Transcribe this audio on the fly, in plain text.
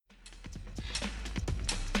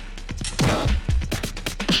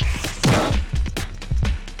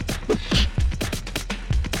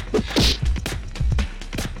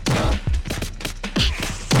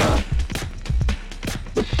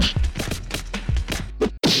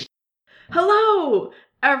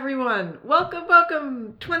everyone.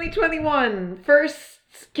 Welcome, 2021. First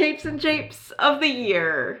Capes and Japes of the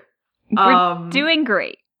year. We're doing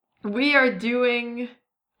great. We are doing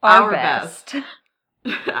our best.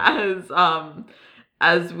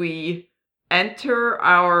 as we enter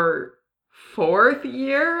our 4th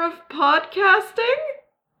year of podcasting.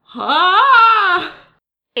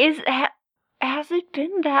 Has it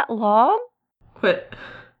been that long? What?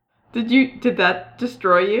 Did that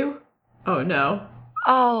destroy you? Oh no.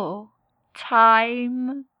 Oh,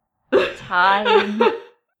 time.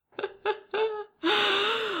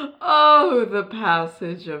 Oh, the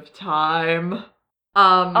passage of time.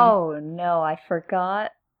 Oh no, I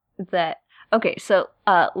forgot that. Okay, so,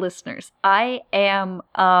 listeners, I am,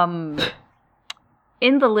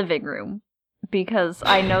 in the living room because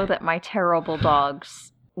I know that my terrible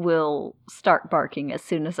dogs will start barking as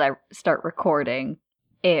soon as I start recording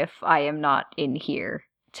if I am not in here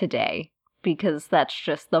today, because that's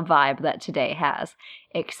just the vibe that today has.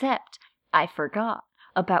 Except I forgot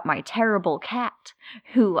about my terrible cat,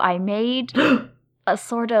 who I made a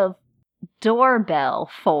sort of doorbell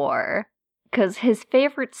for, because his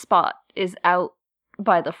favorite spot is out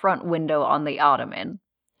by the front window on the ottoman.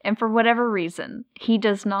 And for whatever reason, he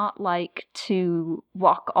does not like to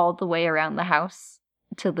walk all the way around the house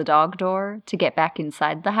to the dog door to get back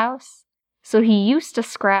inside the house. So he used to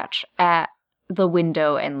scratch at the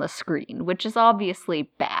window and the screen, which is obviously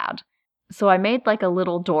bad. So I made like a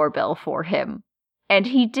little doorbell for him. And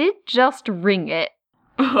he did just ring it.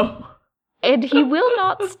 Oh. And he will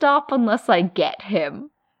not stop unless I get him.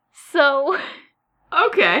 So...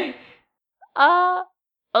 Okay.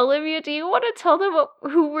 Olivia, do you want to tell them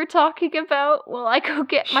who we're talking about while I go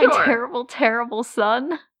get my terrible, terrible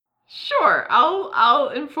son? Sure, I'll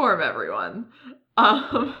inform everyone.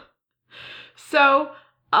 So,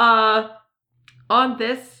 on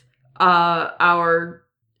this, our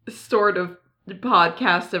sort of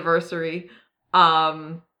podcast anniversary,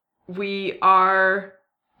 we are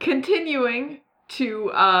continuing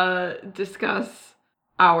to, discuss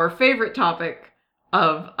our favorite topic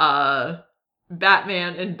of,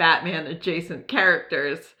 Batman and Batman adjacent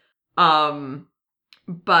characters.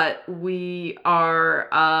 But we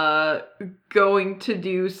are going to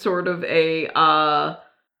do sort of a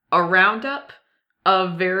roundup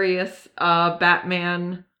of various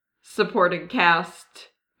Batman supporting cast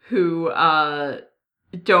who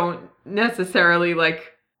don't necessarily,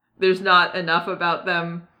 like, there's not enough about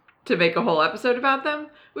them to make a whole episode about them.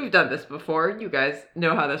 We've done this before. You guys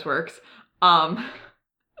know how this works. I'm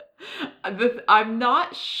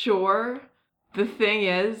not sure. The thing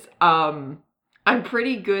is, I'm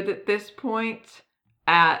pretty good at this point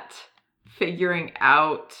at figuring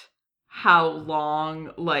out how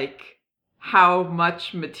long, like, how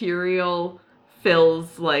much material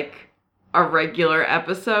fills, like, a regular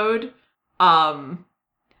episode. Roundups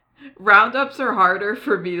are harder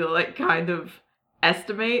for me to, like, kind of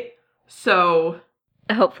estimate, so...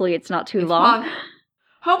 Hopefully it's not too long.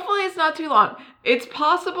 Hopefully it's not too long. It's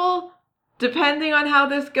possible, depending on how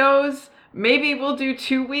this goes, maybe we'll do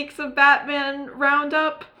 2 weeks of Batman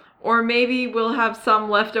Roundup, or maybe we'll have some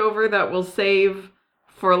left over that we'll save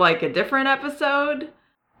for, like, a different episode.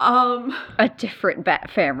 A different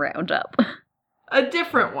Bat-Fam Roundup. A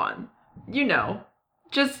different one. You know.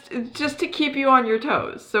 Just to keep you on your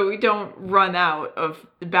toes, so we don't run out of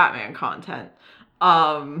Batman content.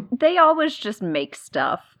 They always just make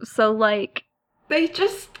stuff, so, like... They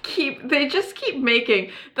just keep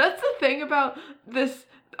making. That's the thing about this.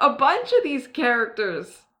 A bunch of these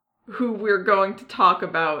characters who we're going to talk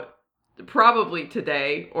about probably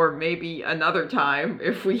today, or maybe another time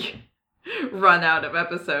if we run out of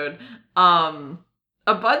episode.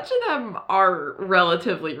 A bunch of them are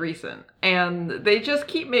relatively recent, and they just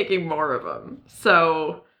keep making more of them.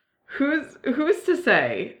 So who's to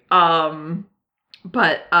say?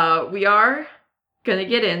 But we are gonna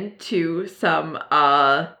get into some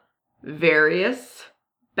various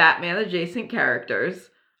Batman adjacent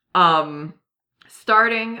characters.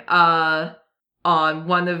 Starting on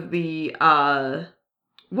one of the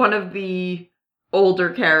older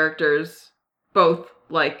characters, both,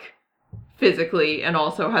 like, physically and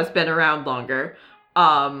also has been around longer.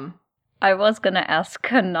 I was gonna ask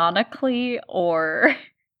canonically or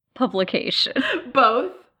publication.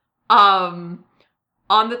 Both.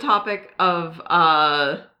 On the topic of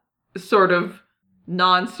sort of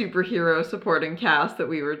non-superhero supporting cast that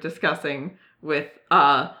we were discussing with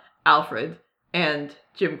Alfred and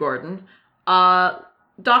Jim Gordon,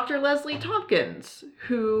 Dr. Leslie Tompkins,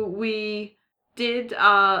 who we did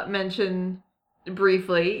mention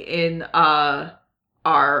briefly in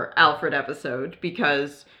our Alfred episode,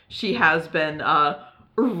 because she has been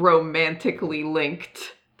romantically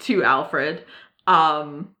linked to Alfred.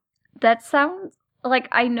 That sounds like,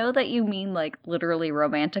 I know that you mean like literally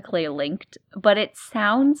romantically linked, but it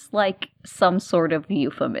sounds like some sort of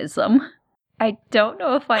euphemism. I don't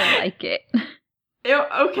know if I like it.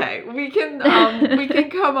 Okay, we can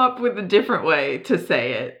come up with a different way to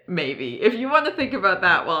say it, maybe. If you want to think about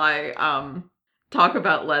that while I talk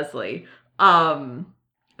about Leslie.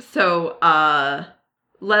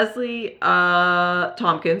 Leslie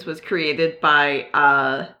Tompkins was created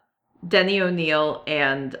by Denny O'Neil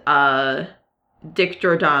and Dick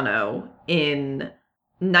Giordano in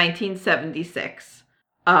 1976,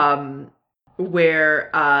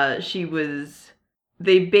 where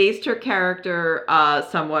they based her character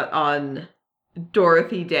somewhat on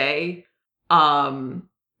Dorothy Day,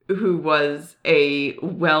 who was a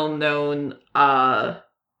well-known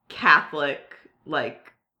Catholic,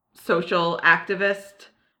 like, social activist.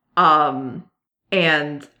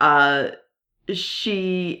 And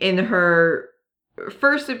she, in her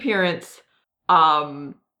first appearance,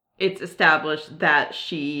 it's established that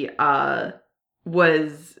she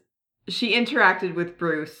interacted with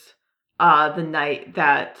Bruce the night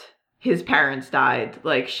that his parents died.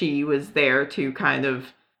 Like, she was there to kind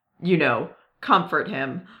of, comfort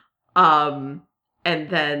him. And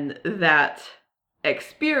then that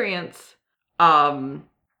experience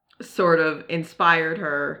sort of inspired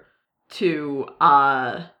her to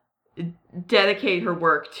dedicate her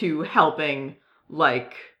work to helping,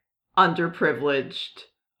 like, underprivileged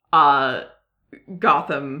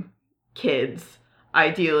Gotham kids,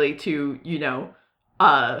 ideally to,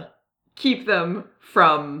 keep them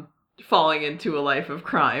from falling into a life of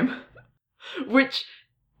crime. Which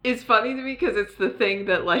is funny to me because it's the thing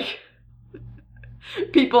that, like,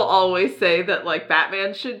 people always say that, like,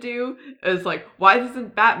 Batman should do, is like, why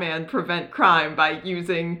doesn't Batman prevent crime by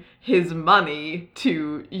using his money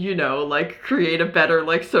to, like, create a better,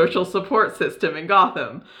 like, social support system in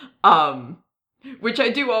Gotham? Which I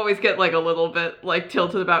do always get, like, a little bit, like,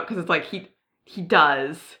 tilted about, because it's like, he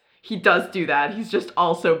does do that. He's just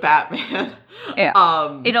also Batman.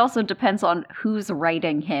 Yeah. It also depends on who's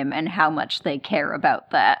writing him and how much they care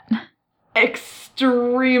about that.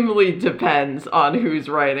 Extremely depends on who's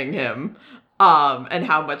writing him, and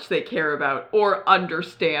how much they care about or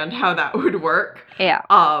understand how that would work. Yeah.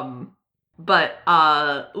 But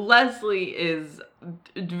Leslie is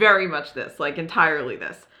very much this, like, entirely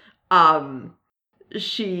this.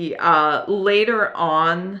 She later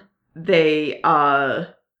on, they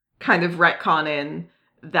kind of retcon in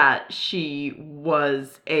that she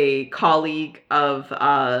was a colleague of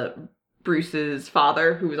Bruce's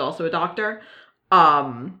father, who was also a doctor,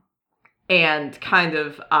 and kind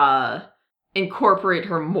of incorporate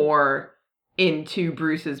her more into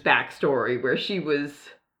Bruce's backstory, where she was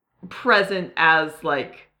present as,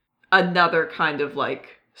 like, another kind of,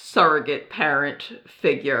 like, surrogate parent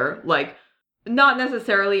figure, like, not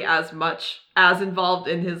necessarily as much as involved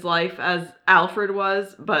in his life as Alfred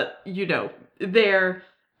was, but, they're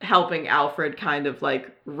helping Alfred kind of,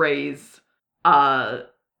 like, raise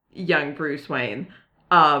young Bruce Wayne.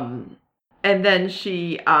 And then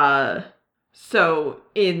she, so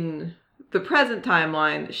in the present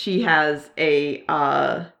timeline, she has a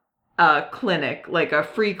clinic, like a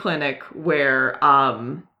free clinic where,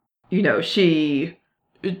 she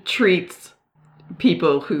treats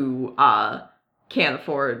people who can't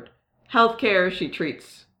afford healthcare. She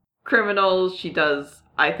treats criminals. She does,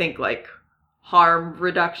 I think, like, harm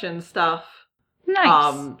reduction stuff.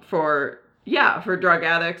 Nice. For drug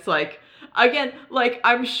addicts. Like, again, like,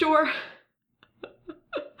 I'm sure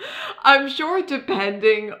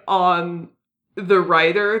depending on the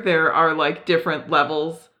writer, there are, like, different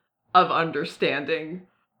levels of understanding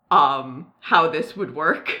how this would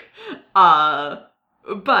work.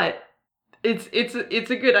 But it's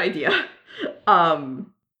a good idea.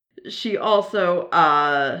 She also,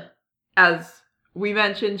 as we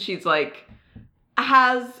mentioned, she's, like,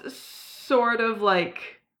 has sort of,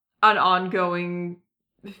 like, an ongoing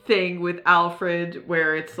thing with Alfred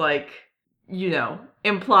where it's, like,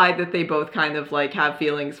 implied that they both kind of, like, have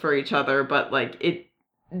feelings for each other, but, like, it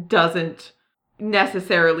doesn't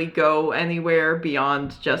necessarily go anywhere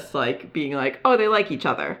beyond just, like, being like, oh, they like each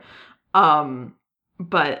other.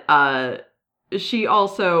 But she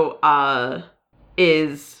also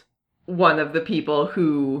is one of the people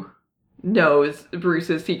who knows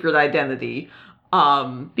Bruce's secret identity.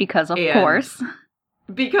 Because of course.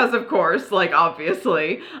 Because of course, like,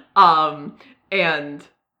 obviously. And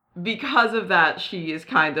because of that, she is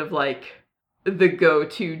kind of, like, the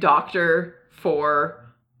go-to doctor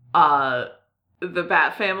for the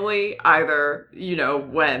Bat family, either,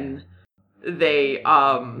 when they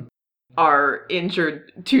are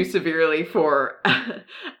injured too severely for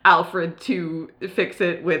Alfred to fix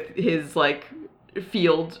it with his like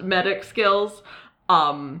field medic skills,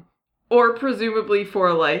 or presumably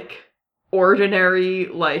for like ordinary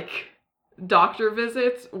like doctor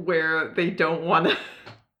visits where they don't want to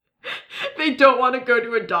they don't want to go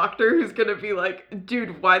to a doctor who's gonna be like,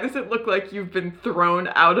 dude, why does it look like you've been thrown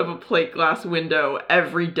out of a plate glass window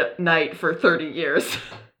every night for 30 years?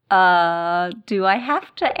 Do I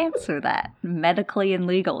have to answer that medically and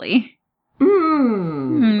legally?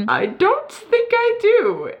 I don't think I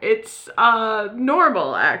do. It's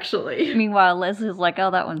normal, actually. Meanwhile, Leslie's like,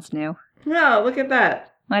 oh, that one's new. Oh, look at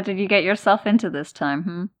that. What did you get yourself into this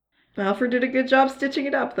time, Alfred did a good job stitching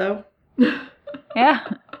it up, though. Yeah.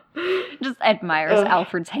 Just admires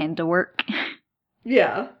Alfred's handiwork.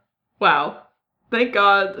 Yeah. Wow. Thank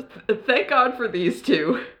God. Thank God for these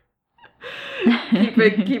two.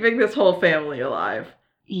 keeping this whole family alive.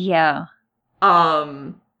 Yeah.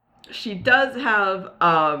 She does have,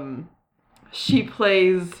 she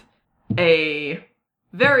plays a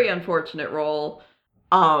very unfortunate role,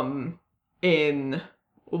 in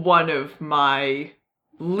one of my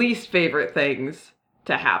least favorite things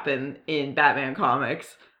to happen in Batman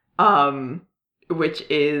comics, which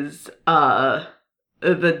is,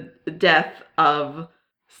 the death of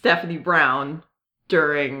Stephanie Brown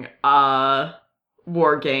during,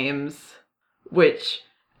 War Games, which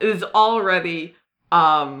is already,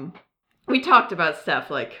 we talked about Steph,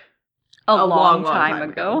 like, a long time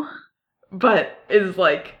ago. But is,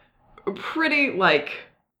 like, pretty, like,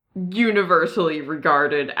 universally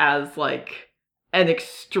regarded as, like, an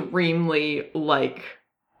extremely, like,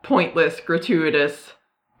 pointless, gratuitous,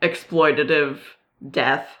 exploitative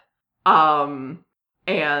death. And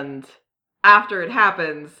after it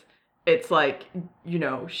happens, it's like, you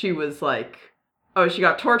know, she was like, oh, she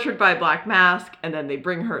got tortured by Black Mask, and then they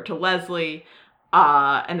bring her to Leslie,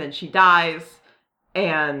 and then she dies,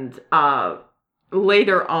 and,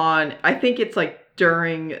 later on, I think it's, like,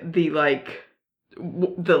 during the, like,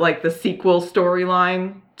 the sequel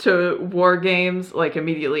storyline to War Games, like,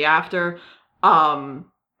 immediately after,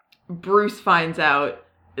 Bruce finds out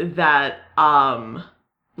that,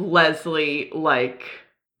 Leslie, like,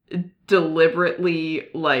 deliberately,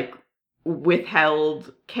 like,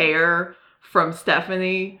 withheld care from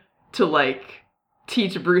Stephanie to, like,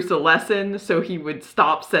 teach Bruce a lesson so he would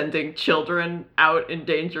stop sending children out in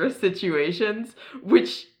dangerous situations,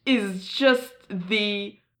 which is just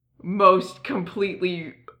the most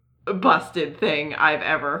completely busted thing I've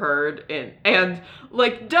ever heard, and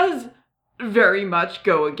like, does very much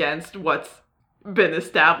go against what's been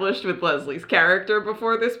established with Leslie's character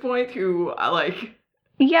before this point, who, like,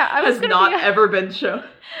 has not ever been shown. I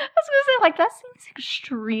was gonna say, like, that seems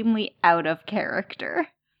extremely out of character.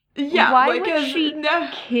 Yeah, why like, would she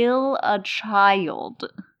kill a child?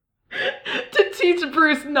 To teach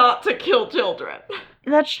Bruce not to kill children.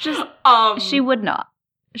 That's just, she would not.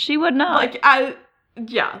 She would not. Like,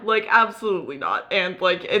 yeah, like, absolutely not. And,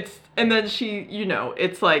 like, and then she, you know,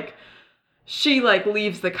 it's like, she, like,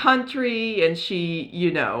 leaves the country, and she,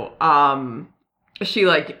 you know, she,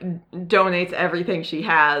 like, donates everything she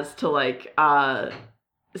has to, like,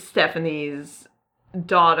 Stephanie's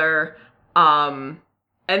daughter, and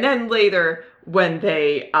then later, when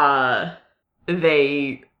they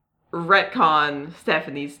retcon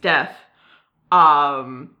Stephanie's death,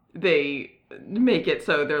 they make it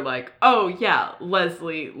so they're like, oh yeah,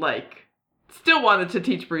 Leslie, like, still wanted to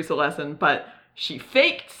teach Bruce a lesson, but she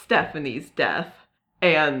faked Stephanie's death,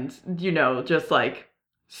 and, you know, just, like,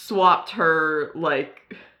 swapped,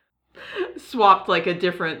 like, a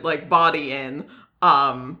different, like, body in,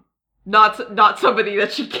 not somebody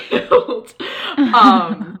that she killed,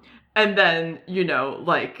 and then, you know,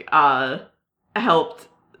 like, helped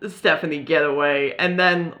Stephanie get away, and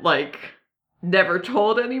then, like, never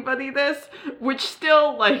told anybody this, which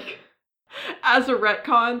still, like, as a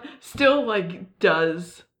retcon, still, like,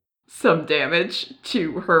 does some damage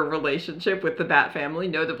to her relationship with the Bat family,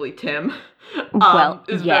 notably Tim.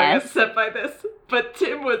 Is very upset by this, but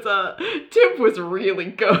Tim was really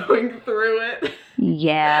going through it.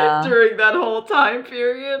 Yeah. During that whole time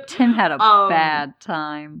period. Tim had a bad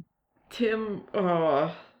time. Tim,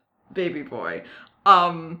 baby boy.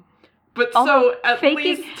 But so at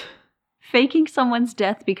least faking someone's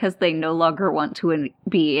death because they no longer want to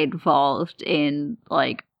be involved in,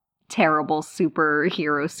 like, terrible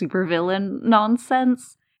superhero supervillain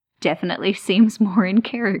nonsense definitely seems more in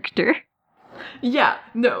character. Yeah,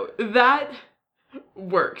 no, that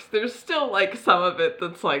works. There's still, like, some of it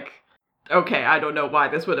that's like, okay, I don't know why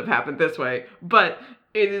this would have happened this way, but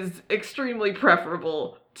it is extremely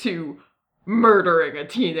preferable to murdering a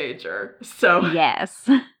teenager. So Yes.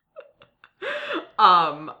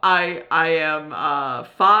 I am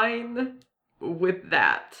fine with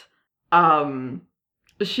that.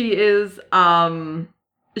 She is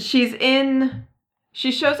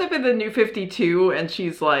she shows up in the New 52 and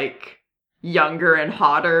she's like younger and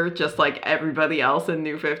hotter, just like everybody else in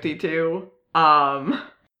New 52. And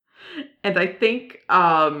I think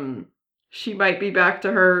she might be back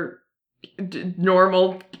to her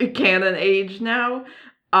normal canon age now.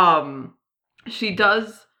 She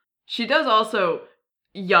does also,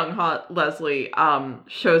 young hot Leslie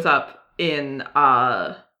shows up in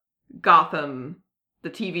Gotham, the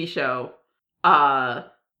TV show,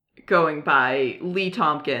 going by Lee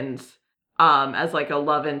Tompkins, as like a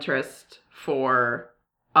love interest for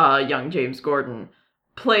young James Gordon,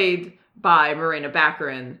 played by Morena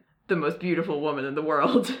Baccarin, the most beautiful woman in the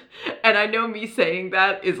world. And I know me saying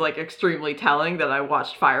that is like extremely telling that I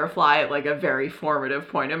watched Firefly at like a very formative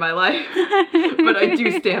point in my life, but I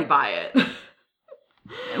do stand by it.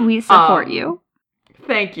 We support you.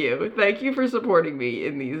 Thank you. Thank you for supporting me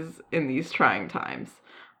in these trying times.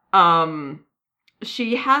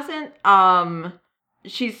 She hasn't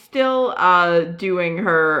she's still doing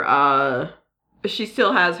her she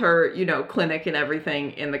still has her, clinic and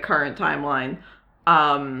everything in the current timeline.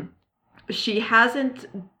 She hasn't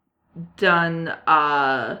done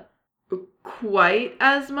quite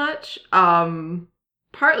as much,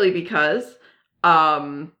 partly because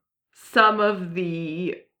some of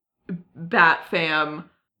the Bat Fam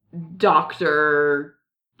doctor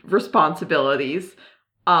responsibilities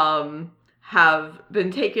have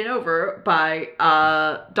been taken over by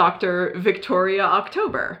Dr. Victoria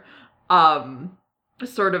October.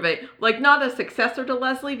 Sort of a, like, not a successor to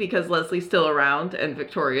Leslie, because Leslie's still around and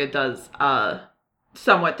Victoria does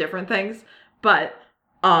somewhat different things, but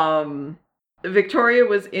Victoria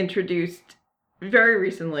was introduced very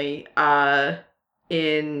recently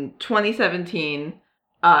in 2017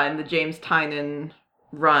 in the James Tynion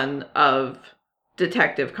run of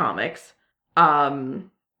Detective Comics. James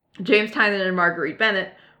Tynion and Marguerite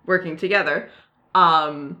Bennett working together,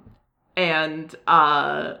 and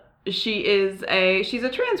she's a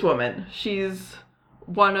trans woman. She's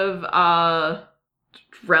one of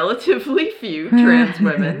relatively few trans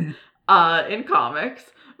women in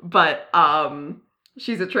comics, but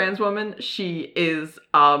she's a trans woman. She is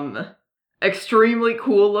extremely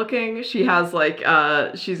cool looking. She has like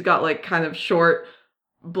she's got like kind of short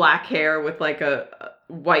black hair with like a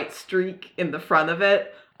white streak in the front of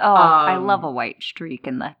it. Oh, I love a white streak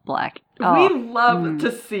in the black. We love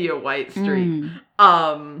to see a white streak.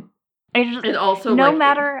 And also, no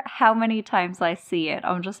matter how many times I see it,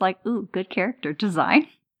 I'm just like, ooh, good character design.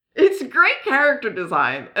 It's great character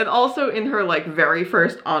design. And also in her like very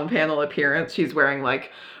first on-panel appearance, she's wearing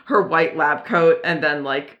like her white lab coat and then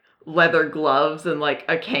like leather gloves and like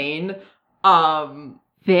a cane.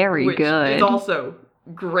 Very good. It's also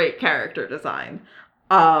great character design.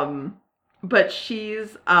 But she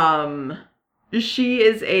is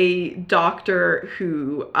a doctor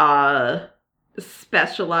who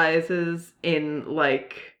specializes in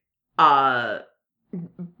like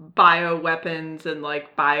bioweapons and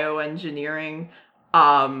like bioengineering.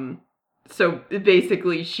 So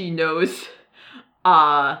basically she knows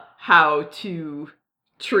how to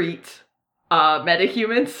treat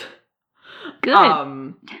metahumans.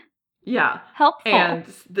 Good. Yeah. Helpful. And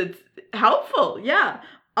that's helpful, yeah.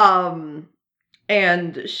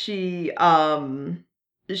 And she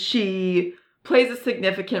plays a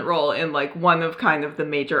significant role in like one of kind of the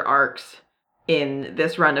major arcs in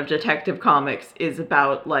this run of Detective Comics is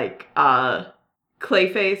about like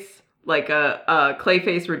Clayface, like a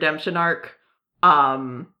Clayface redemption arc,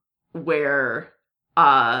 where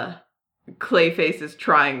Clayface is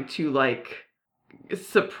trying to like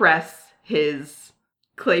suppress his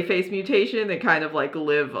Clayface mutation and kind of like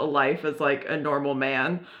live a life as like a normal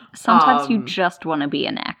man. Sometimes you just want to be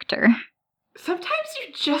an actor. Sometimes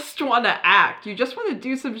you just want to act. You just want to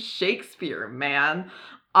do some Shakespeare, man.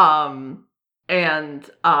 And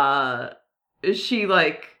she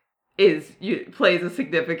like plays a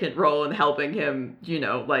significant role in helping him,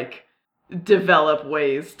 like develop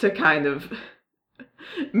ways to kind of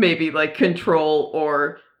maybe like control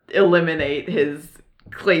or eliminate his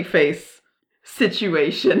Clayface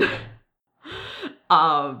situation.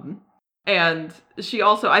 And she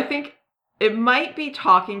also, I think it might be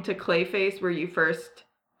talking to Clayface where you first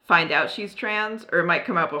find out she's trans, or it might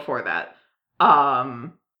come out before that.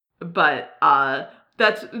 But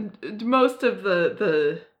that's most of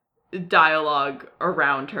the dialogue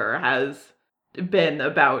around her has been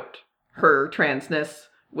about her transness,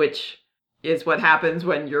 which is what happens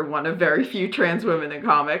when you're one of very few trans women in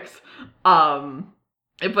comics.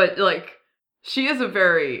 But like, she is a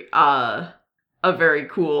very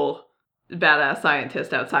cool, badass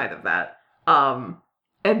scientist outside of that. And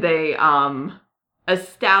they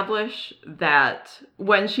establish that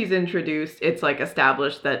when she's introduced, it's like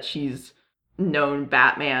established that she's known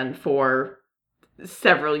Batman for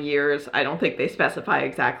several years. I don't think they specify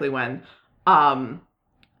exactly when.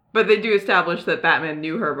 But they do establish that Batman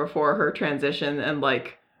knew her before her transition and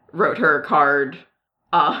like wrote her a card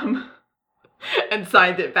and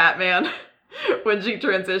signed it Batman when she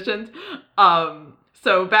transitioned.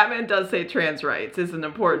 So Batman does say trans rights is an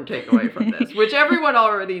important takeaway from this, which everyone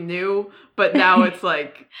already knew, but now it's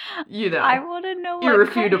like, I want to know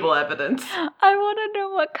irrefutable evidence. I want to know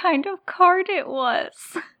what kind of card it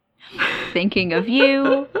was. Thinking of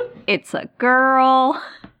you. It's a girl.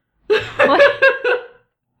 What?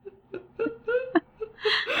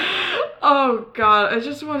 Oh God, I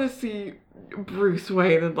just want to see Bruce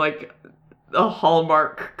Wayne in like a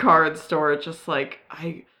Hallmark card store, just like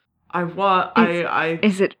I want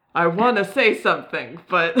to say something,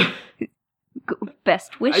 but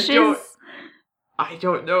best wishes. I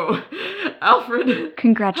don't know. Alfred,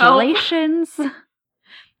 congratulations. Help.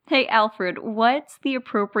 Hey Alfred, what's the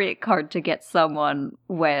appropriate card to get someone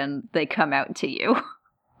when they come out to you?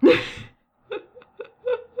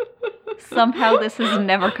 Somehow this has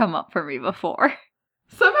never come up for me before.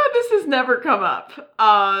 Somehow this has never come up.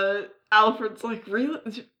 Alfred's like, really?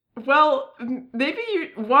 Well,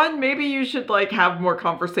 maybe you should like have more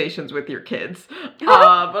conversations with your kids.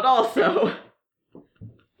 But also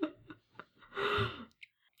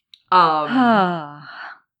I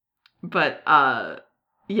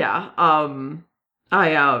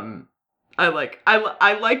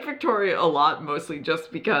like Victoria a lot, mostly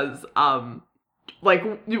just because like,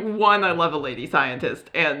 one, I love a lady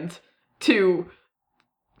scientist, and two,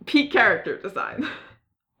 peak character design.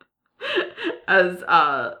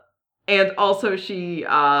 And also she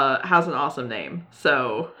has an awesome name,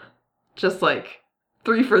 so just like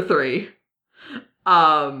 3 for 3.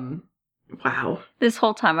 Wow. This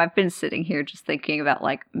whole time I've been sitting here just thinking about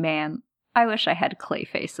like, man, I wish I had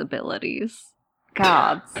Clayface abilities.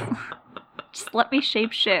 Gods. Just let me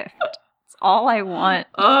shapeshift. It's all I want.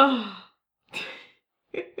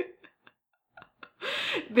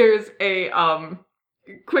 There's a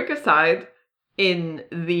quick aside in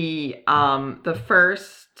the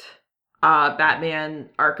first Batman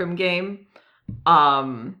Arkham game.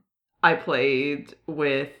 I played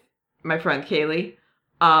with my friend Kaylee,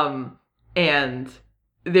 and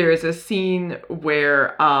there's a scene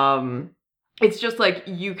where it's just like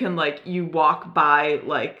you can like you walk by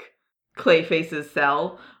like Clayface's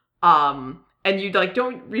cell, and you like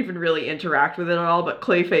don't even really interact with it at all, but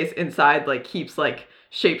Clayface inside like keeps like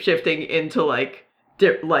shapeshifting into like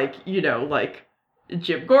like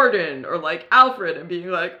Jim Gordon or like Alfred and being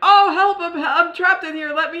like, oh help, I'm trapped in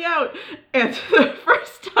here, let me out. And the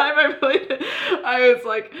first time I played it, I was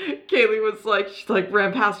like, Kaylee was like, she like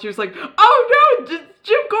ran past, she was like, oh no,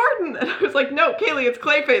 Jim Gordon. And I was like, no Kaylee, it's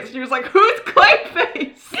Clayface. She was like, who's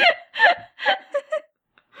Clayface?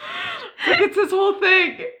 Like, it's his whole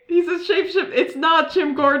thing. He's a shapeshifter. It's not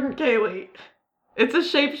Jim Gordon, Kaylee. It's a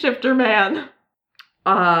shapeshifter man.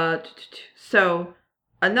 So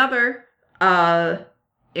another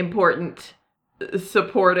important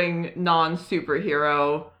supporting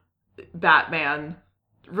non-superhero Batman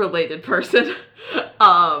related person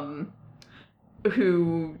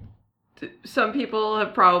who some people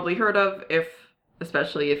have probably heard of,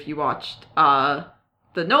 especially if you watched the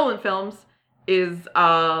Nolan films, is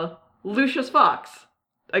Lucius Fox.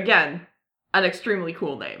 Again, an extremely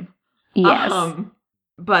cool name. Yes.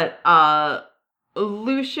 But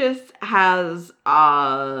Lucius has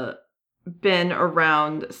been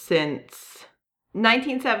around since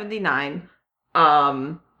 1979.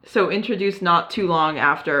 So introduced not too long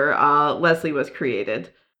after Leslie was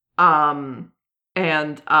created. And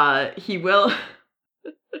he will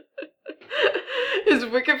his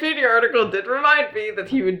Wikipedia article did remind me that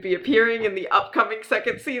he would be appearing in the upcoming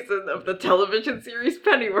second season of the television series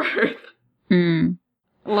Pennyworth.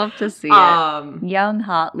 Love to see it. Young,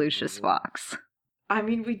 hot Lucius Fox. I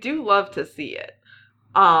mean, we do love to see it.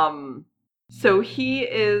 So he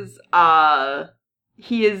is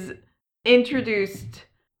introduced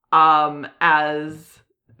as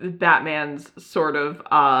Batman's sort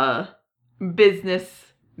of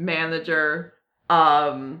business manager,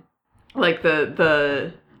 like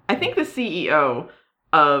the I think the CEO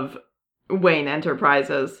of Wayne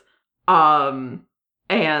Enterprises, and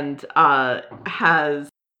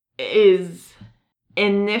is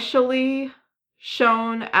initially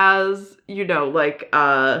shown as, like,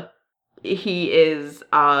 he is,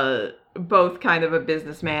 both kind of a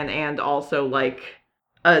businessman and also, like,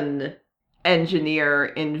 an engineer,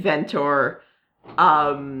 inventor,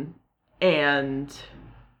 and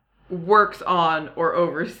works on or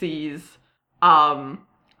oversees, a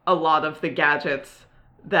lot of the gadgets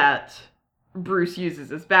that Bruce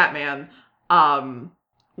uses as Batman,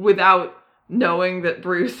 without knowing that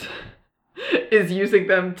Bruce is using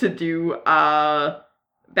them to do,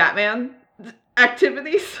 Batman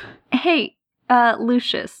activities. Hey,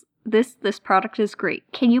 Lucius, this product is great.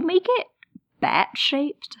 Can you make it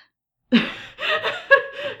bat-shaped?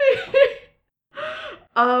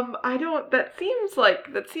 That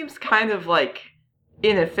seems kind of, like,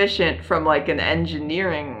 inefficient from, like, an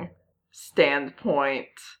engineering standpoint.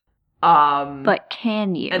 But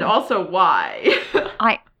can you? And also, why?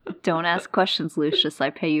 Don't ask questions, Lucius. I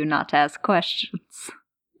pay you not to ask questions.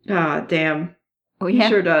 Ah, damn. He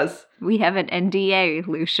sure does. We have an NDA,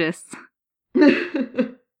 Lucius.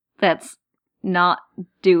 That's not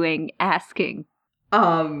doing asking.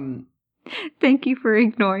 Thank you for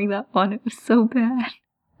ignoring that one. It was so bad.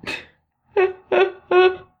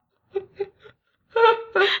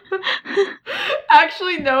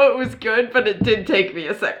 Actually, no, it was good, but it did take me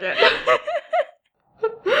a second.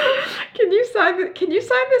 Can you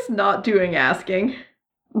sign this not doing asking?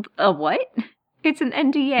 A what? It's an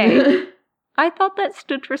NDA. I thought that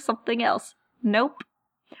stood for something else. Nope.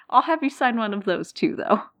 I'll have you sign one of those too,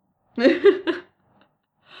 though.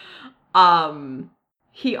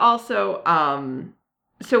 He also,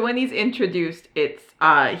 so when he's introduced, it's,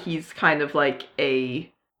 he's kind of like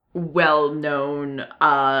a well-known,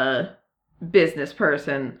 business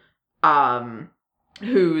person,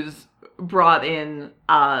 who's brought in,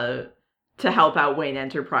 to help out Wayne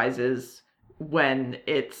Enterprises when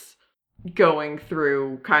it's going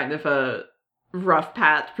through kind of a rough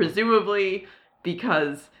patch, presumably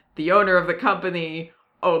because the owner of the company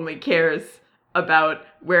only cares about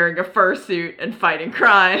wearing a fursuit and fighting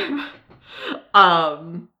crime. It's a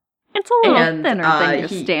little thinner than your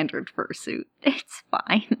standard fursuit. It's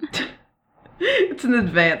fine. It's an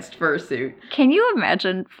advanced fursuit. Can you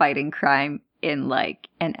imagine fighting crime in, like,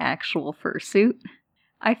 an actual fursuit?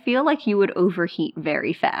 I feel like you would overheat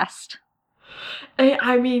very fast.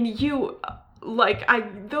 I mean,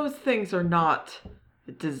 those things are not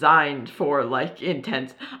designed for, like,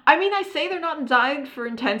 intense. I mean, I say they're not designed for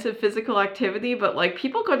intensive physical activity, but, like,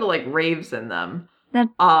 people go to, like, raves in them.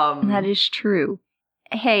 That is true.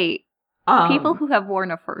 Hey, people who have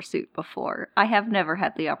worn a fursuit before, I have never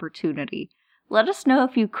had the opportunity. Let us know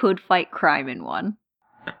if you could fight crime in one.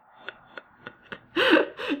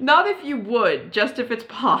 Not if you would, just if it's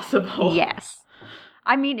possible. Yes.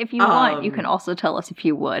 I mean, if you want, you can also tell us if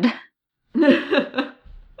you would.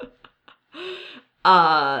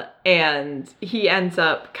 And he ends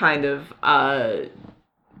up kind of,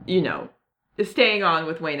 staying on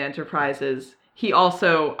with Wayne Enterprises. He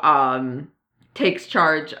also, takes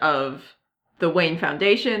charge of the Wayne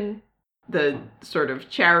Foundation, the sort of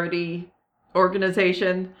charity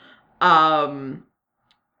organization. And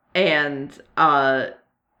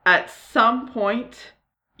at some point,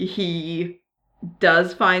 he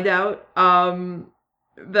does find out,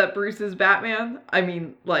 that Bruce is Batman. I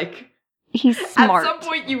mean, like, he's smart. At some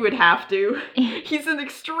point you would have to. He's an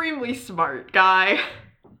extremely smart guy.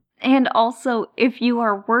 And also, if you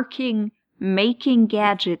are making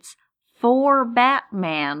gadgets for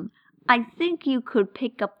Batman, I think you could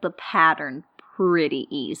pick up the pattern pretty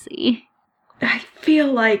easy. I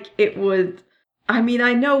feel like it would... I mean,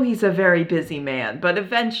 I know he's a very busy man, but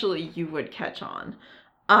eventually you would catch on.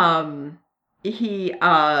 He,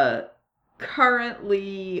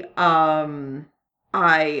 currently, I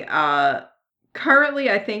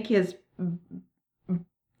think has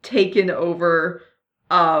taken over,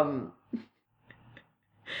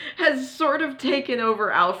 has sort of taken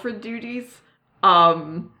over Alfred duties,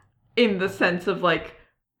 in the sense of, like,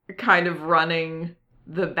 kind of running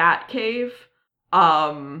the Batcave,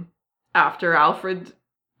 after Alfred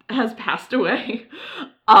has passed away.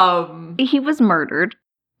 He was murdered.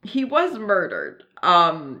 He was murdered.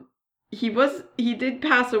 He did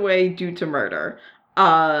pass away due to murder.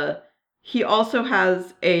 He also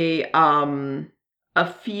has a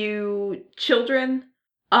few children,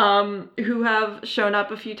 who have shown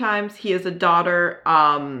up a few times. He has a daughter,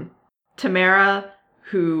 Tamara,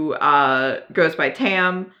 who, goes by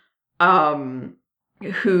Tam,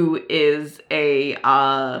 who is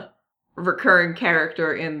a, recurring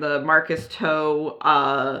character in the Marcus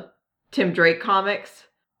Toe, Tim Drake comics.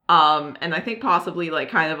 And I think possibly, like,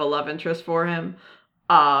 kind of a love interest for him,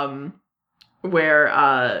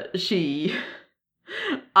 where, she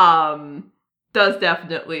does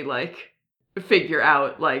definitely like figure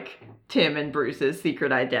out like Tim and Bruce's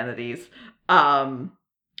secret identities. And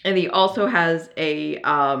he also has a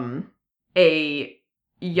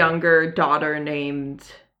younger daughter named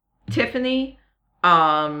Tiffany,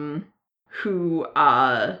 who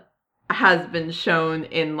has been shown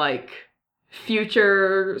in like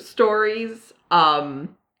future stories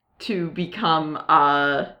to become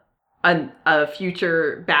a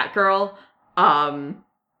future Batgirl,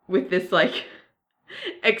 with this like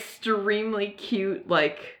extremely cute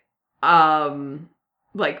like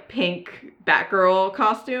pink Batgirl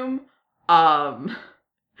costume.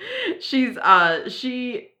 She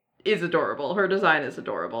is adorable. Her design is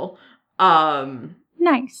adorable.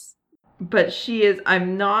 Nice. But she is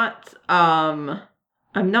I'm not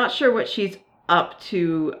sure what she's up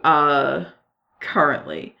to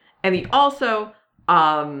currently. And he also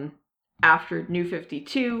after New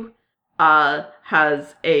 52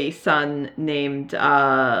 has a son named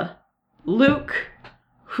Luke,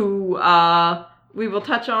 who we will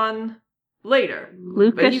touch on later.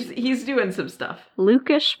 But he's doing some stuff.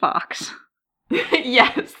 Lucas Fox.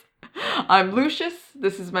 Yes. I'm Lucius.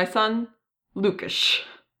 This is my son, Lucas.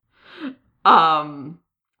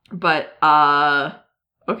 But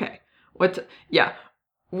okay.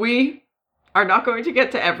 We are not going to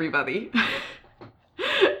get to everybody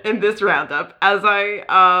in this roundup, as I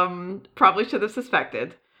probably should have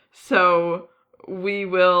suspected. So we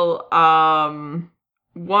will one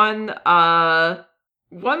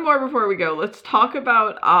more before we go. Let's talk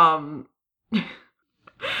about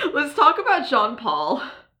Jean Paul.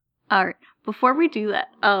 All right. Before we do that,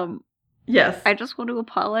 yes, I just want to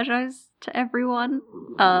apologize to everyone.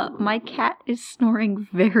 My cat is snoring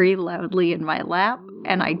very loudly in my lap,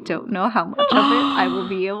 and I don't know how much of it I will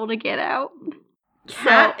be able to get out.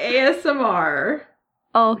 Cat ASMR.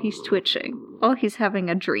 Oh, he's twitching. Oh, he's having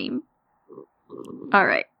a dream. All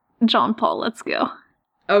right, Jean Paul, let's go.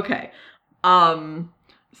 Okay.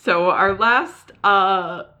 So our last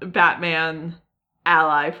Batman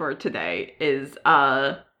ally for today is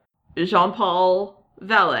Jean-Paul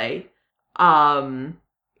Vallée,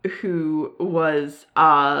 who was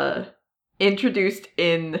introduced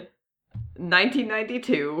in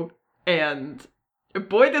 1992, and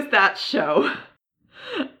boy does that show.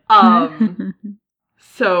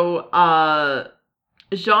 So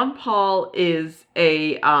Jean-Paul is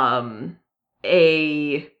a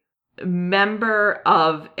member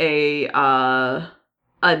of an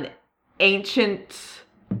ancient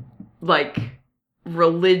like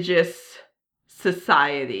religious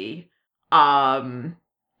society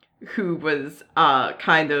who was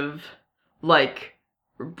kind of like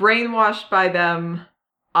brainwashed by them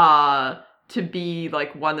to be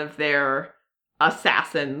like one of their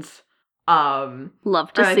assassins.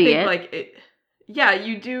 Love to see it. Like yeah,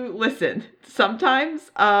 you do. Listen,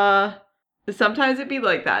 sometimes it'd be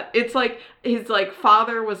like that. It's like his like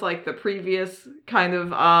father was like the previous kind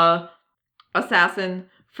of assassin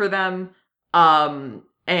for them,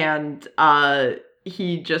 and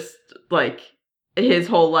he just like his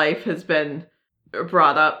whole life has been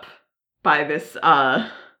brought up by this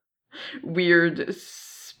weird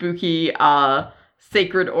spooky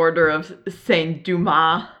Sacred Order of Saint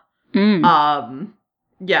Dumas.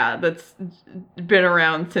 Yeah, that's been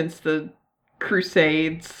around since the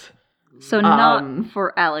Crusades. So not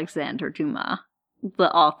for Alexander Dumas,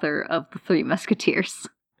 the author of The Three Musketeers.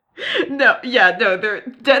 No, they're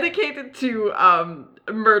dedicated to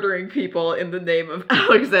murdering people in the name of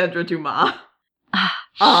Alexandre Dumas.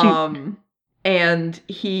 And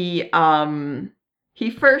he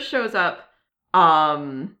first shows up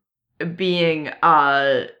being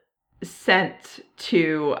sent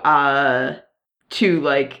to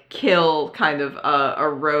like kill kind of a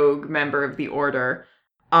rogue member of the Order,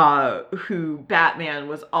 who Batman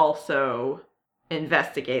was also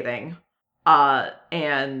investigating,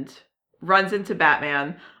 and runs into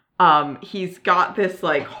Batman. He's got this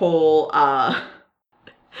like whole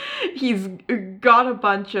he's got a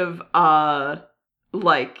bunch of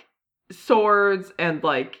like swords and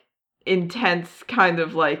like intense kind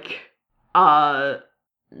of like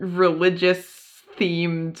religious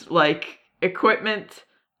themed like equipment.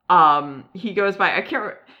 He goes by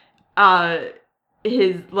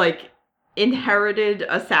his like inherited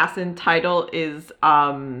assassin title is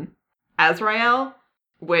Azrael,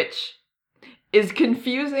 which is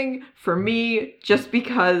confusing for me just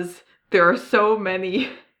because there are so many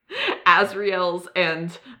Azraels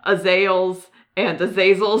and Azraels and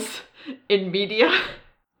Azazels in media.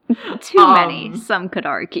 Too many, some could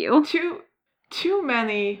argue. Too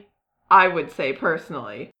many, I would say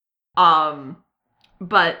personally.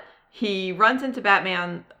 But he runs into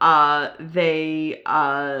Batman. They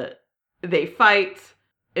fight.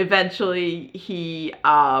 Eventually, he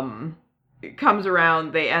comes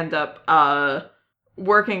around. They end up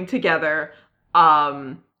working together.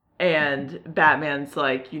 And Batman's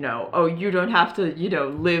like, oh, you don't have to,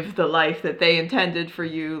 live the life that they intended for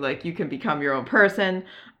you. Like, you can become your own person.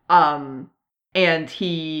 And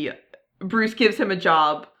Bruce gives him a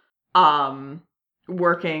job,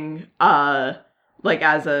 working, like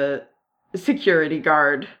as a security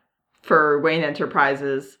guard for Wayne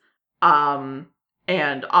Enterprises,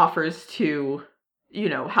 and offers to,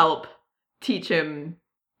 help teach him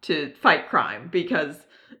to fight crime because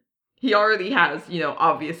he already has,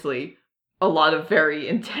 obviously a lot of very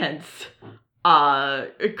intense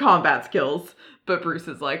combat skills. But Bruce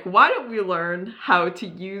is like, why don't we learn how to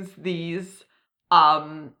use these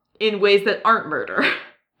in ways that aren't murder?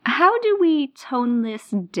 How do we tone this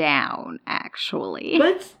down, actually?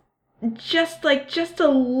 Let's just a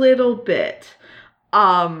little bit.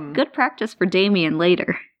 Good practice for Damian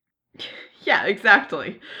later. Yeah,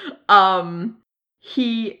 exactly.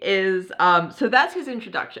 He is, so that's his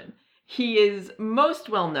introduction. He is most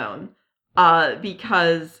well known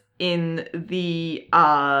because in the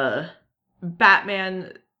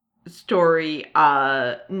Batman story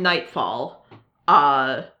Knightfall,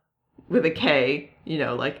 with a K,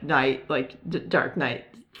 like night, like Dark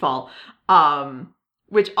Knightfall,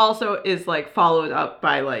 which also is like followed up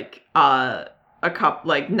by like a couple,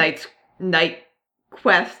 like Night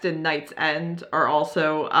Quest and Night's End are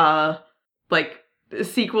also like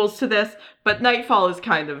sequels to this, but Knightfall is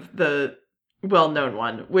kind of the well-known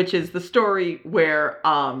one, which is the story where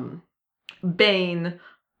Bane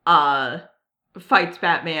fights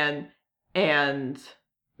Batman and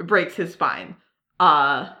breaks his spine.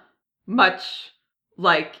 Much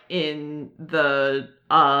like in the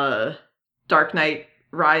Dark Knight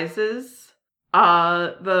Rises,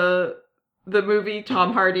 the movie,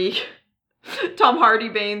 Tom Hardy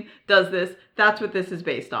Bane does this. That's what this is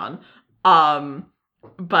based on.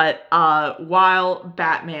 But while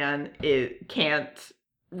Batman can't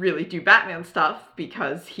really do Batman stuff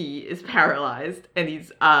because he is paralyzed and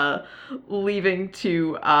he's leaving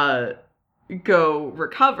to go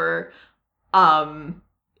recover,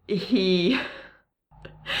 he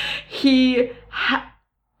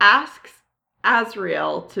asks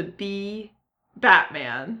Azrael to be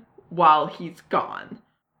Batman while he's gone,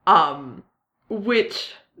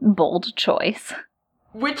 which bold choice.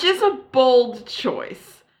 Which is a bold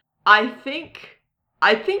choice. I think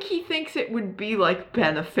he thinks it would be like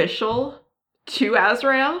beneficial to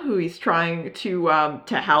Azrael, who he's trying to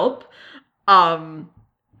help. But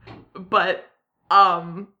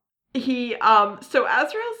he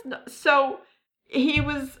he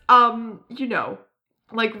was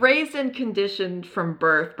like raised and conditioned from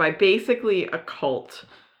birth by basically a cult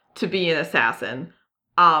to be an assassin.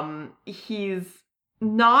 He's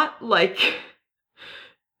not like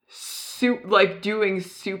doing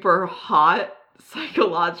super hot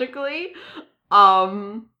psychologically,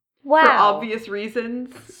 wow, for obvious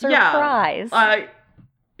reasons. Surprise.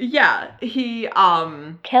 Yeah, he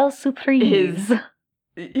Quelle surprise.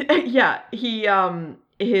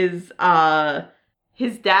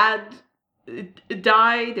 His dad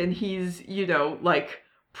died, and he's like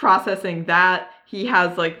processing that. He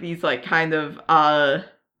has like these like kind of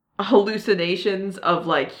hallucinations of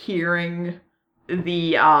like hearing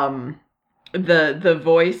the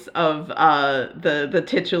voice of the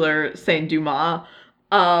titular Saint Dumas,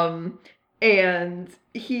 and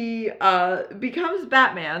he becomes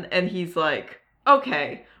Batman, and he's like,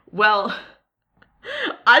 okay, well,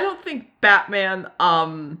 I don't think Batman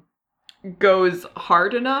goes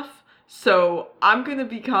hard enough, so I'm gonna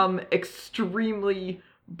become extremely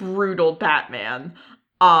brutal Batman,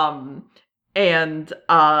 and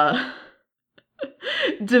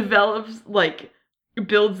develops like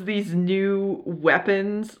builds these new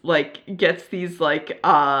weapons, like gets these like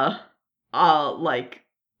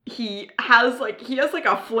he has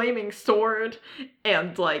a flaming sword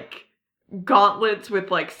and like gauntlets with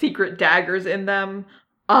like secret daggers in them,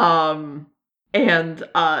 and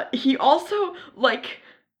he also like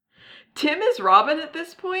Tim is Robin at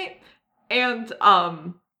this point, and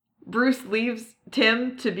Bruce leaves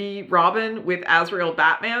Tim to be Robin with Azrael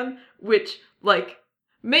Batman, which like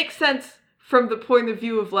makes sense from the point of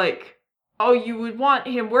view of like, oh, you would want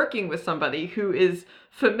him working with somebody who is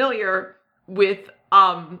familiar with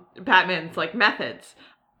Batman's like methods,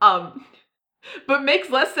 but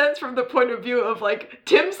makes less sense from the point of view of like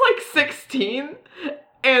Tim's like 16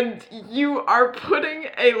 and you are putting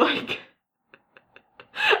a like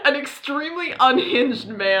an extremely unhinged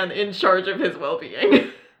man in charge of his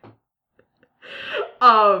well-being.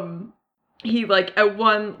 He like at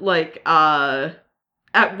one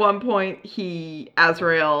point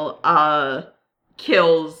Azrael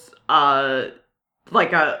kills a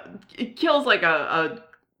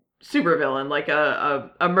supervillain, like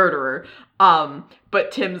a murderer.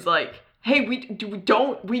 But Tim's like, hey, we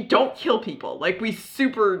don't kill people. Like, we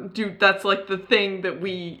super do. That's like the thing that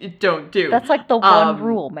we don't do. That's like the one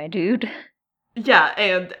rule, my dude. Yeah,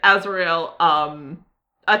 and Azrael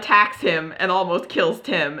attacks him and almost kills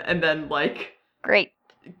Tim, and then like great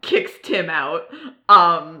kicks Tim out.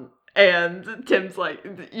 And Tim's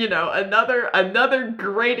like, you know, another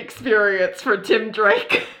great experience for Tim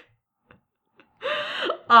Drake.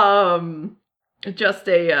 Just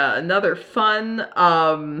another fun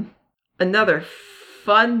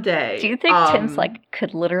day. Do you think Tim's like,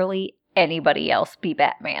 could literally anybody else be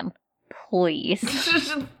Batman? Please.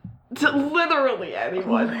 Literally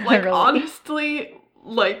anyone. Literally. Like, honestly,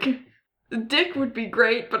 like, Dick would be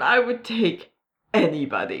great, but I would take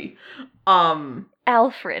anybody. Alfred,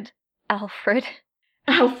 please.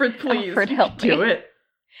 Alfred, help do me. it.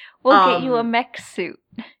 We'll get you a mech suit.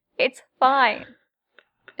 It's fine.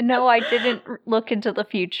 No, I didn't look into the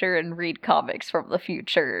future and read comics from the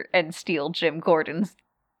future and steal Jim Gordon's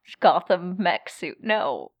Gotham mech suit.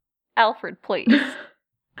 No. Alfred, please.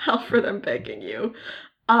 Alfred, I'm begging you.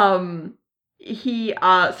 So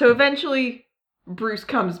eventually Bruce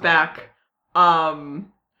comes back,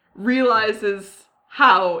 realizes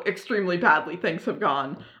how extremely badly things have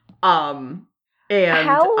gone.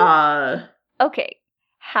 Okay.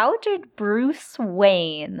 How did Bruce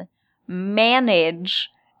Wayne manage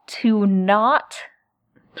to not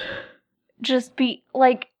just be,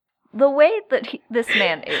 like, the way that this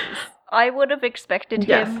man is, I would have expected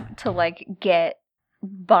him to, like, get,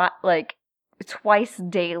 twice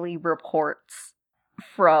daily reports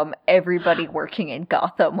from everybody working in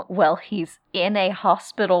Gotham while he's in a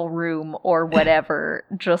hospital room or whatever,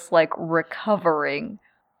 just, like, recovering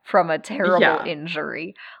from a terrible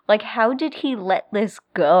injury. Like, how did he let this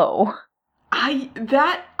go?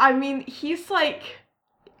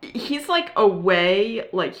 He's like away,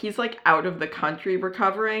 like he's like out of the country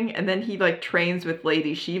recovering, and then he like trains with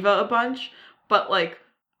Lady Shiva a bunch, but like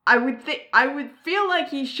I would feel like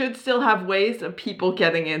he should still have ways of people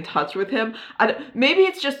getting in touch with him. Maybe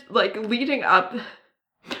it's just like leading up.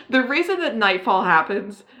 The reason that Nightfall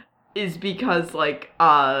happens is because like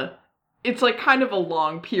it's like kind of a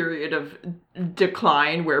long period of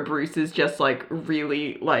decline where Bruce is just like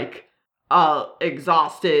really like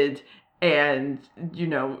exhausted and, you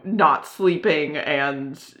know, not sleeping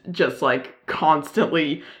and just like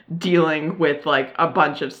constantly dealing with like a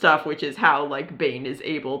bunch of stuff, which is how like Bane is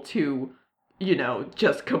able to, you know,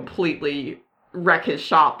 just completely wreck his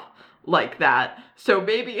shop like that. So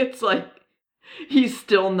maybe it's like he's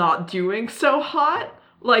still not doing so hot,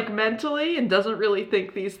 like mentally, and doesn't really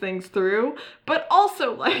think these things through, but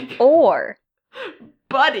also like,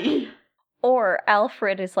 buddy, or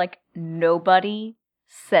Alfred is like, nobody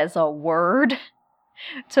says a word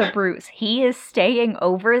to Bruce. He is staying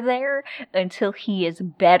over there until he is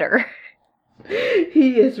better.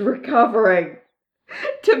 He is recovering.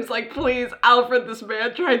 Tim's like, please, Alfred, this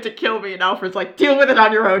man tried to kill me. And Alfred's like, deal with it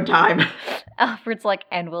on your own time. Alfred's like,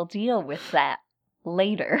 and we'll deal with that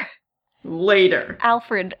later.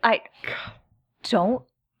 Alfred,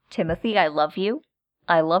 Timothy, I love you.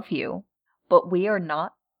 But we are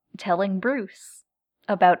not telling Bruce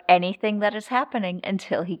about anything that is happening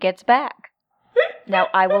until he gets back. Now,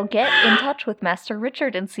 I will get in touch with Master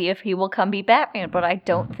Richard and see if he will come be Batman, but I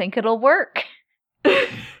don't think it'll work.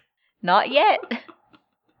 Not yet.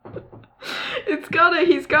 He's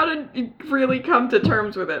gotta really come to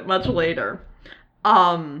terms with it much later.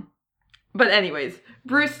 But anyways,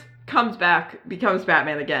 Bruce comes back, becomes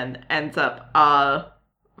Batman again, ends up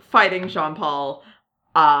fighting Jean-Paul,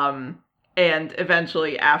 and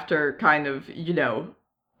eventually after kind of, you know,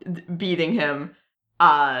 beating him,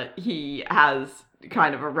 he has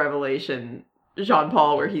kind of a revelation,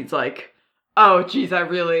 Jean-Paul, where he's like, oh geez, I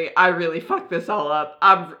really fucked this all up.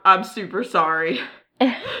 I'm super sorry.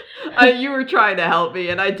 You were trying to help me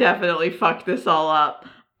and I definitely fucked this all up.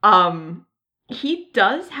 He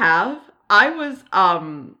does have, I was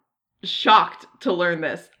shocked to learn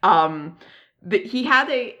this, that he had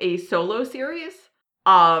a solo series,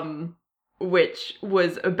 which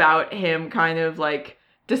was about him kind of like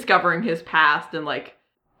discovering his past and like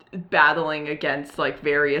battling against like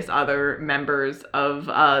various other members of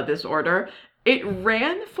this order. It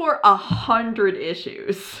ran for 100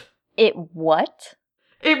 issues. It what?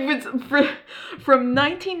 It was from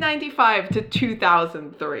 1995 to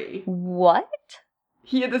 2003. What?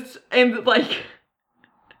 He had this, and like,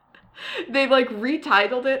 They like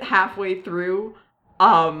retitled it halfway through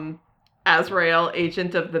Azrael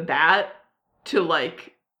Agent of the Bat to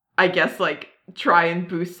like I guess like try and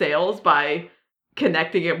boost sales by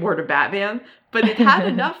connecting it more to Batman, but it had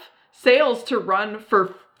enough sales to run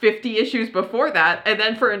for 50 issues before that and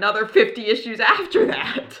then for another 50 issues after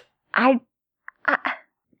that. I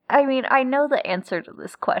mean, I know the answer to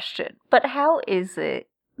this question, but how is it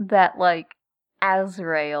that, like,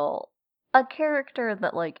 Azrael, a character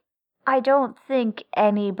that, like, I don't think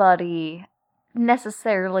anybody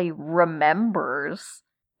necessarily remembers,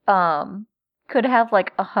 could have,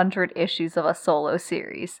 like, 100 issues of a solo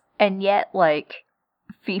series, and yet, like,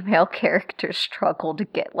 female characters struggle to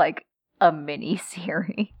get, like, a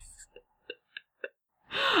mini-series.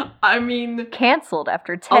 I mean... Cancelled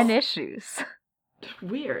after 10 issues.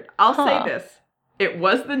 Weird. I'll say this. It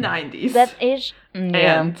was the 90s. That is...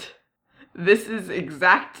 Yeah. And this is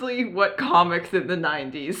exactly what comics in the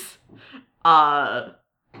 90s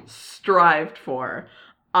strived for.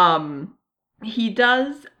 He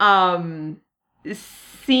does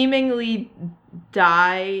seemingly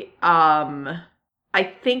die I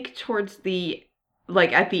think towards the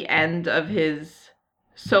like at the end of his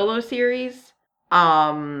solo series.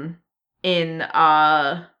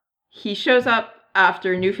 He shows up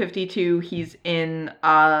after New 52. He's in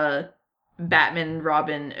Batman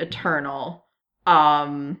Robin Eternal.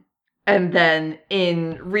 And then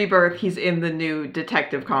in Rebirth he's in the new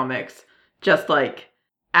Detective Comics, just like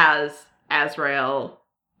as Azrael,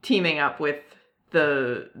 teaming up with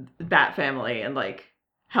the Bat family and like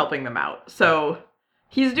helping them out. So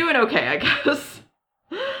he's doing okay, I guess.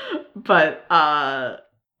 But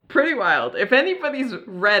pretty wild. If anybody's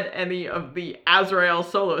read any of the Azrael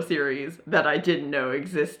solo series that I didn't know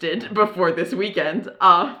existed before this weekend,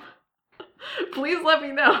 please let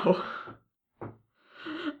me know.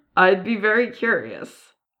 I'd be very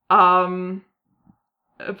curious. Yeah,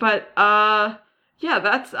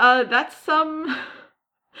 that's some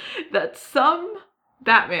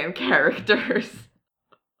Batman characters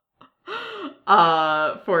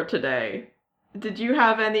for today. Did you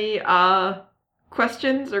have any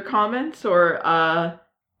questions or comments or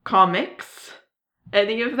comics?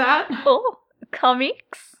 Any of that? Oh,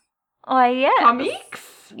 comics? Why, yes.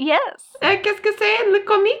 Comics? Yes. Qu'est-ce que c'est le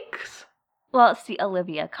comics? Well, see,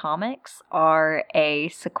 Olivia, comics are a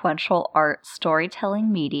sequential art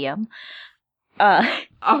storytelling medium.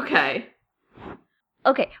 Okay.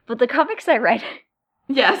 Okay, but the comics I read...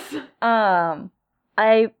 Yes.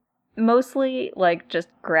 I mostly, like, just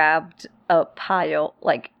grabbed a pile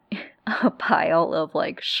of,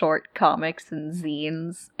 like, short comics and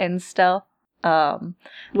zines and stuff. But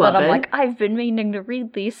I'm like, I've been meaning to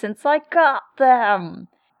read these since I got them!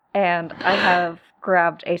 And I have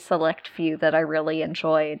grabbed a select few that I really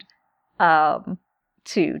enjoyed,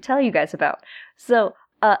 to tell you guys about. So,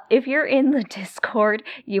 if you're in the Discord,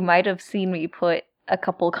 you might have seen me put a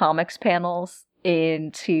couple comics panels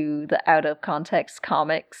into the Out of Context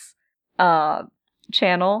Comics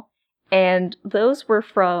channel, and those were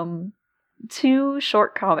from 2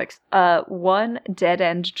 short comics. One, Dead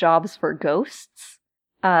End Jobs for Ghosts,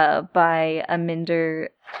 by Aminder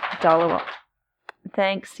Dalawal.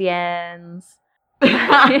 Thanks, Jens.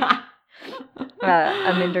 Aminder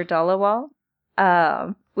Dalawal,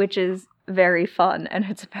 which is very fun, and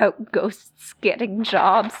it's about ghosts getting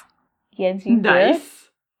jobs. Jens, you nice. Good?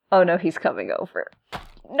 Oh no, he's coming over.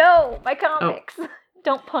 No, my comics. Oh.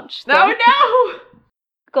 Don't punch them. No!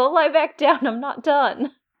 Go lie back down, I'm not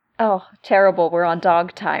done. Oh, terrible, we're on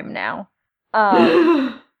dog time now.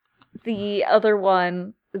 The other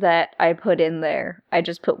one that I put in there, I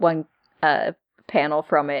just put one panel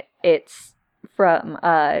from it. It's from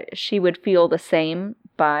She Would Feel the Same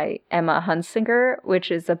by Emma Hunsinger,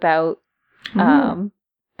 which is about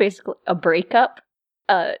basically a breakup.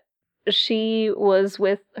 She was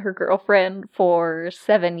with her girlfriend for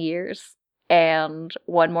 7 years, and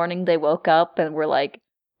one morning they woke up and were like,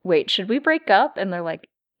 wait, should we break up? And they're like,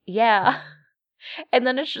 yeah. And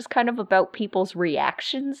then it's just kind of about people's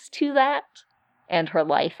reactions to that and her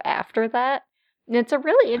life after that. And it's a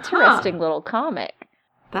really interesting little comic.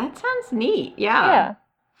 That sounds neat, yeah. Yeah.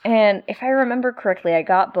 And if I remember correctly, I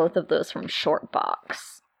got both of those from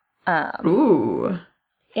Shortbox. Ooh.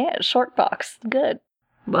 Yeah, Shortbox. Good.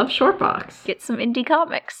 Love Shortbox. Get some indie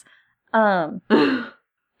comics.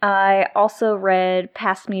 I also read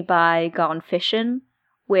Pass Me By Gone Fishin',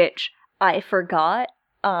 which I forgot.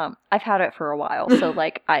 I've had it for a while, so,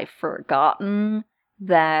 like, I've forgotten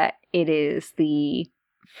that it is the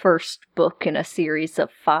first book in a series of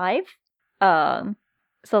 5.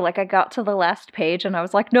 So, like, I got to the last page, and I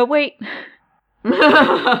was like, no, wait!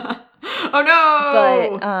 Oh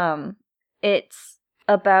no! But it's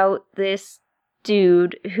about this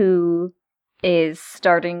dude who is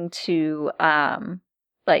starting to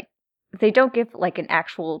like, they don't give like an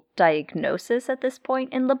actual diagnosis at this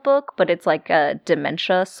point in the book, but it's like a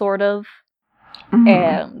dementia sort of. Mhm.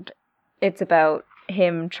 And it's about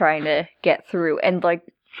him trying to get through, and like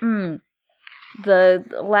the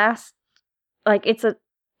last, like, it's a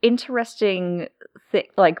interesting thing,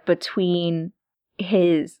 like, between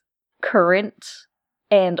his current,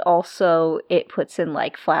 and also it puts in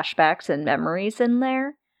like flashbacks and memories in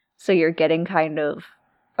there, so you're getting kind of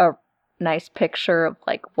a nice picture of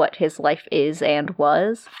like what his life is and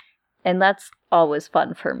was, and that's always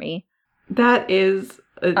fun for me. That is,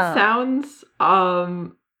 it sounds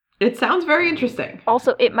very interesting.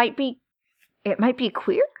 Also, it might be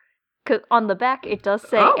queer. 'Cause on the back, it does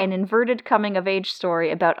say an inverted coming-of-age story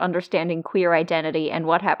about understanding queer identity and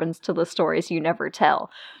what happens to the stories you never tell.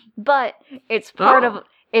 But it's part of,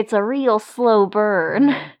 it's a real slow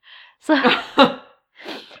burn. So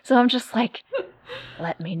I'm just like,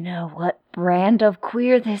 let me know what brand of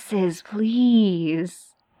queer this is,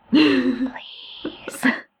 please. Please.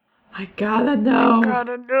 I gotta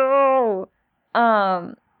know.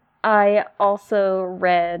 I also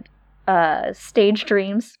read Stage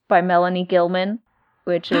Dreams by Melanie Gilman,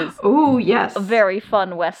 which is yes, a very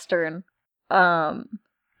fun Western.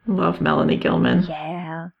 Love Melanie Gilman.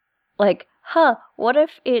 Yeah. Like, what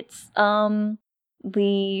if it's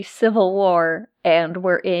the Civil War and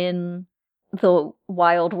we're in the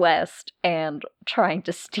Wild West and trying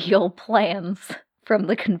to steal plans from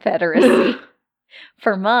the Confederacy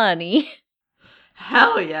for money?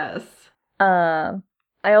 Hell yes.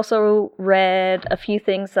 I also read a few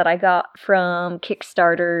things that I got from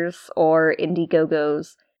Kickstarters or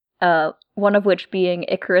Indiegogos, one of which being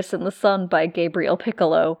Icarus in the Sun by Gabriel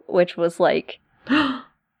Piccolo, which was like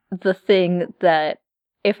the thing that,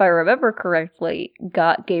 if I remember correctly,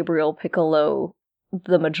 got Gabriel Piccolo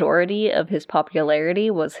the majority of his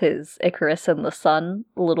popularity, was his Icarus in the Sun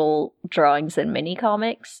little drawings and mini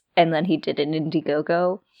comics, and then he did an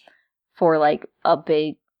Indiegogo for like a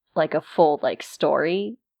big, like a full like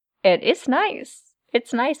story, and it's nice.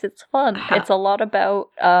 It's fun. It's a lot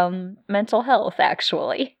about mental health,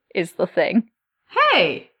 actually, is the thing.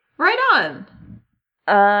 Hey, right on.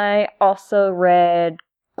 I also read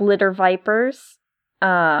Glitter Vipers.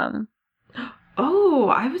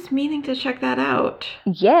 I was meaning to check that out.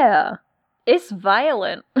 Yeah, it's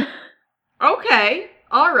violent. Okay,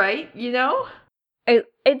 all right, you know?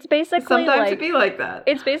 It's basically sometimes like, it be like that.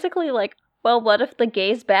 It's basically like, well, what if the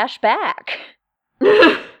gays bash back?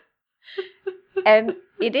 And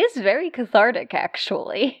it is very cathartic,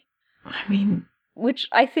 actually. I mean, which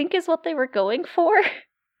I think is what they were going for.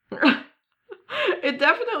 It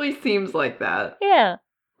definitely seems like that. Yeah.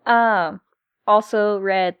 Also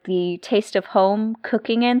read the Taste of Home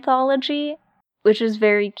cooking anthology, which is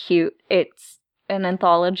very cute. It's an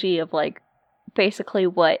anthology of like basically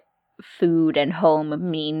what food and home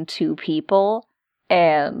mean to people,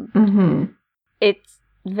 and it's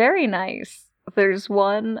very nice. There's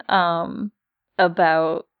one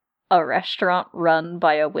about a restaurant run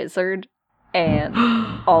by a wizard, and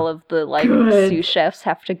all of the like sous chefs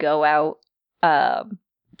have to go out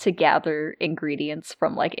to gather ingredients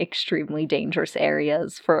from like extremely dangerous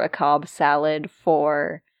areas for a Cobb salad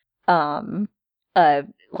for a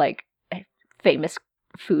like famous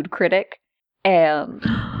food critic, and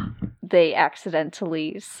they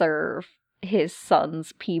accidentally serve his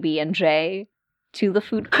son's PB&J to the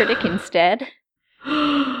food critic instead.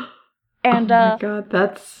 And oh my god,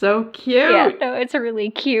 that's so cute. Yeah, no, it's really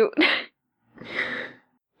cute.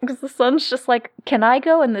 Because the son's just like, can I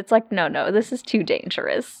go? And it's like, no, this is too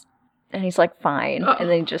dangerous. And he's like, fine. And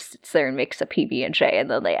then he just sits there and makes a PB&J, and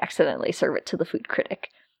then they accidentally serve it to the food critic.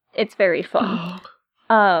 It's very fun.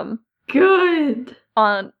 Good.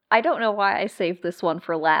 I don't know why I saved this one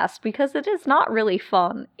for last, because it is not really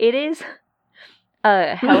fun. It is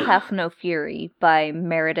Hell Hath No Fury by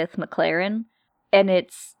Meredith McLaren. And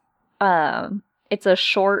it's a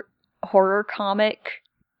short horror comic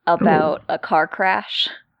about a car crash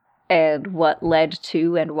and what led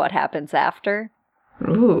to and what happens after.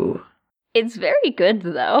 Ooh. It's very good,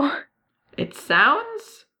 though. It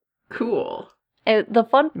sounds cool.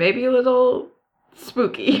 Maybe a little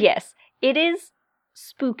spooky. Yes, it is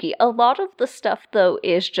spooky. A lot of the stuff, though,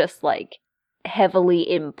 is just, like, heavily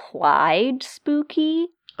implied spooky.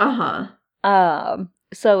 So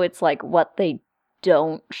it's, like, what they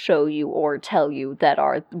don't show you or tell you that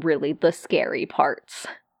are really the scary parts.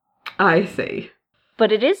 I see.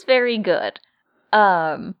 But it is very good.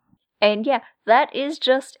 And yeah, that is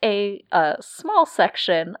just a small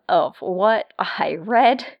section of what I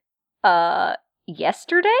read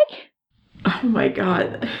yesterday. Oh my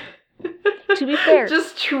god. To be fair,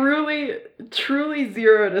 just truly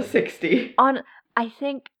 0 to 60. I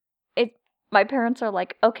think my parents are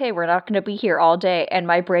like, okay, we're not going to be here all day, and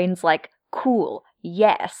my brain's like, cool,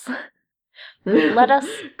 yes. Let us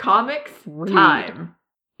comics read. Time.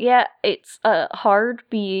 Yeah, it's hard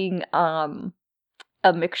being a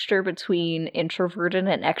mixture between introverted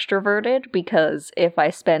and extroverted, because if I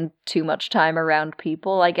spend too much time around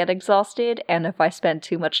people, I get exhausted, and if I spend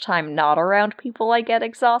too much time not around people, I get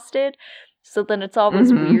exhausted. So then it's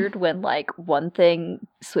always weird when, like, one thing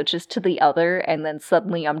switches to the other, and then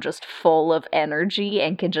suddenly I'm just full of energy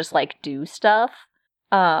and can just, like, do stuff.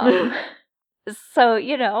 So,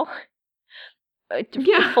 you know,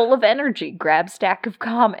 full of energy, grab stack of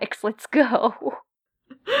comics, let's go.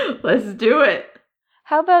 Let's do it.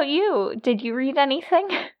 How about you? Did you read anything?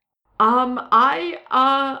 I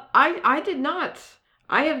did not.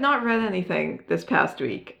 I have not read anything this past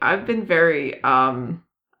week. I've been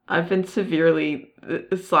I've been severely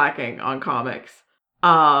slacking on comics.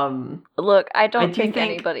 Look, I don't think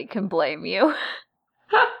anybody can blame you.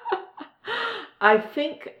 I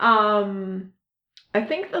think the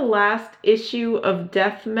last issue of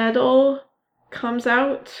Death Metal comes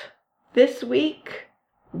out this week,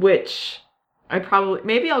 which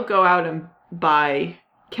maybe I'll go out and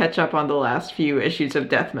catch up on the last few issues of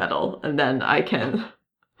Death Metal, and then I can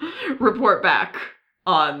report back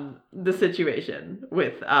on the situation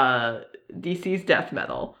with DC's Death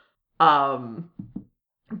Metal.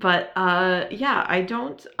 But yeah, I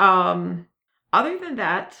don't other than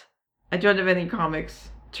that, I don't have any comics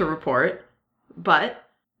to report, but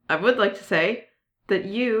I would like to say that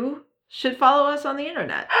you should follow us on the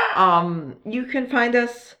internet. You can find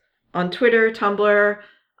us on Twitter, Tumblr,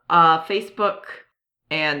 Facebook,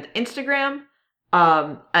 and Instagram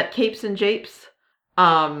at Capes and Japes.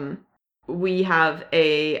 We have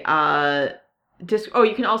a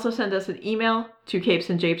you can also send us an email to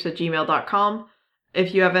capesandjapes@gmail.com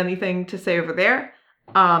if you have anything to say over there.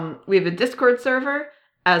 We have a Discord server,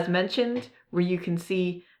 as mentioned, where you can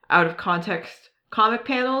see out of context comic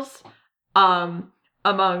panels,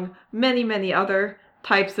 among many, many other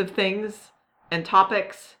types of things and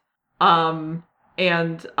topics, and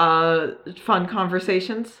fun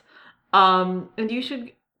conversations. And you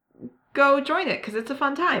should go join it because it's a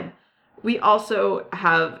fun time. We also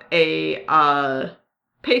have a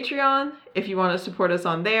Patreon if you want to support us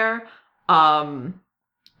on there.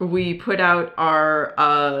 We put out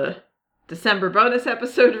our December bonus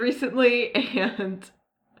episode recently, and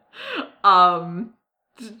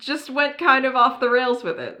just went kind of off the rails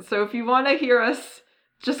with it. So if you want to hear us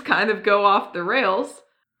just kind of go off the rails,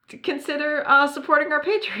 consider supporting our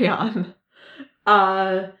Patreon.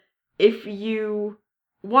 If you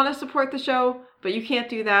want to support the show, but you can't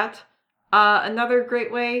do that, another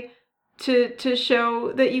great way to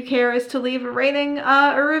show that you care is to leave a rating,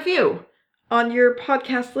 a review on your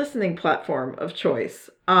podcast listening platform of choice.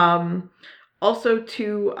 Also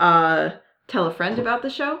to tell a friend about the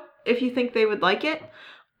show if you think they would like it.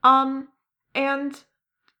 And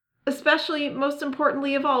especially, most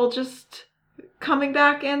importantly of all, just coming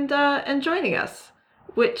back and joining us,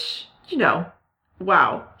 which, you know,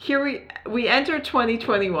 wow. Here we enter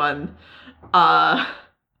 2021,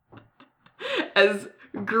 as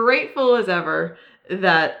grateful as ever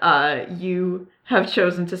that you have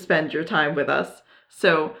chosen to spend your time with us.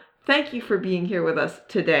 So thank you for being here with us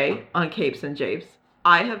today on Capes and Japes.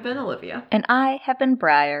 I have been Olivia. And I have been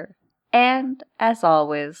Briar. And, as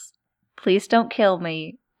always, please don't kill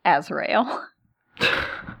me, Azrael.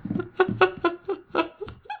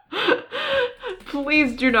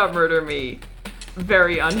 Please do not murder me,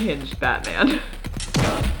 very unhinged Batman.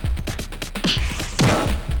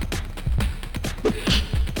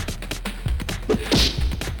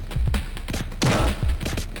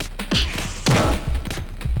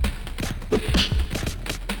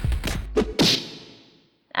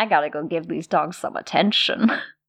 I gotta go give these dogs some attention.